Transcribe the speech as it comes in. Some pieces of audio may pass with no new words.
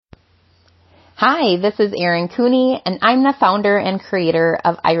Hi, this is Erin Cooney, and I'm the founder and creator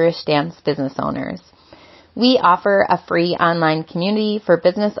of Irish Dance Business Owners. We offer a free online community for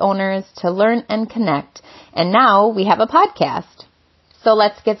business owners to learn and connect, and now we have a podcast. So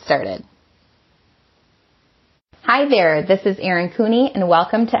let's get started. Hi there, this is Erin Cooney, and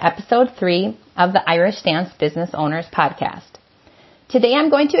welcome to episode 3 of the Irish Dance Business Owners podcast. Today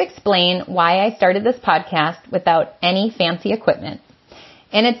I'm going to explain why I started this podcast without any fancy equipment.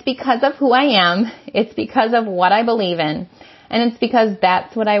 And it's because of who I am, it's because of what I believe in, and it's because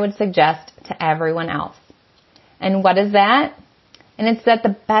that's what I would suggest to everyone else. And what is that? And it's that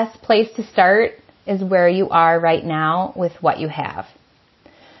the best place to start is where you are right now with what you have.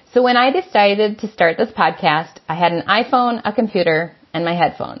 So when I decided to start this podcast, I had an iPhone, a computer, and my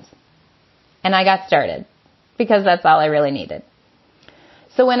headphones. And I got started because that's all I really needed.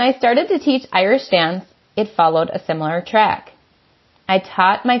 So when I started to teach Irish dance, it followed a similar track. I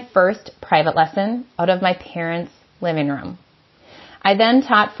taught my first private lesson out of my parents' living room. I then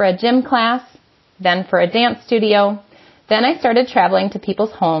taught for a gym class, then for a dance studio. Then I started traveling to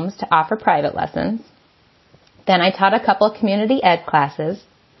people's homes to offer private lessons. Then I taught a couple of community ed classes.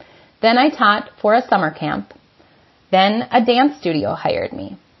 Then I taught for a summer camp. Then a dance studio hired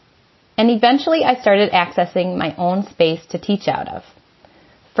me. And eventually I started accessing my own space to teach out of.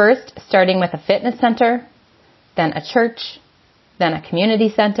 First, starting with a fitness center, then a church, then a community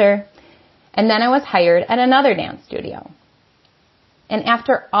center, and then I was hired at another dance studio. And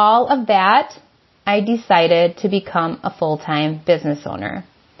after all of that, I decided to become a full-time business owner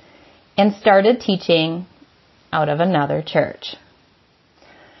and started teaching out of another church.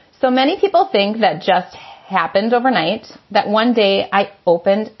 So many people think that just happened overnight, that one day I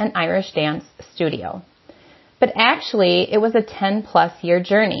opened an Irish dance studio. But actually, it was a 10-plus year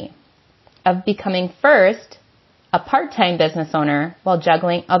journey of becoming first a part-time business owner while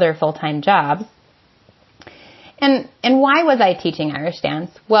juggling other full-time jobs. And why was I teaching Irish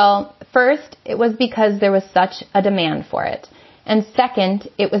dance? Well, first, it was because there was such a demand for it. And second,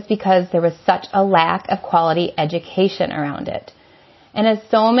 it was because there was such a lack of quality education around it. And as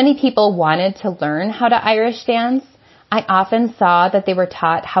so many people wanted to learn how to Irish dance, I often saw that they were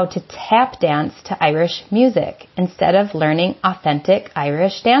taught how to tap dance to Irish music instead of learning authentic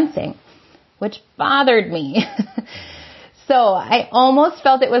Irish dancing, which bothered me. So I almost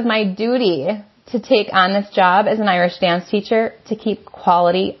felt it was my duty to take on this job as an Irish dance teacher to keep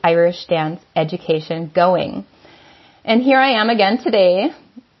quality Irish dance education going. And here I am again today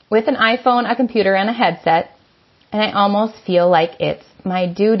with an iPhone, a computer, and a headset, and I almost feel like it's my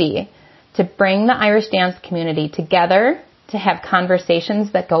duty to bring the Irish dance community together, to have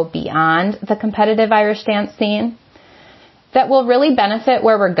conversations that go beyond the competitive Irish dance scene, that will really benefit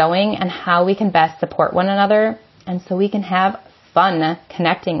where we're going and how we can best support one another, and so we can have fun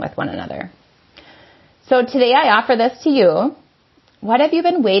connecting with one another. So today I offer this to you. What have you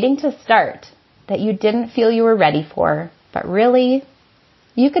been waiting to start that you didn't feel you were ready for, but really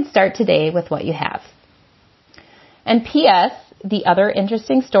you could start today with what you have? And P.S., the other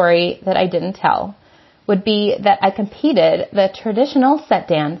interesting story that I didn't tell would be that I competed the traditional set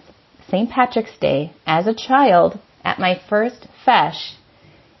dance, St. Patrick's Day, as a child at my first feis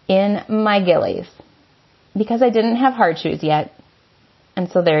in my gillies because I didn't have hard shoes yet. And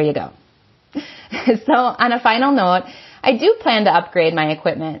so there you go. So on a final note, I do plan to upgrade my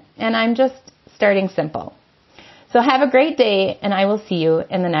equipment, and I'm just starting simple. So have a great day, and I will see you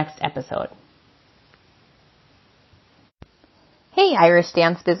in the next episode. Hey, Irish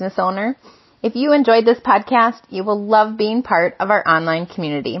dance business owner. If you enjoyed this podcast, you will love being part of our online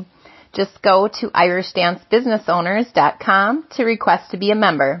community. Just go to irishdancebusinessowners.com to request to be a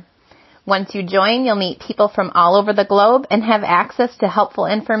member. Once you join, you'll meet people from all over the globe and have access to helpful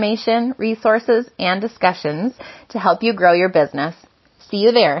information, resources, and discussions to help you grow your business. See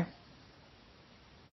you there.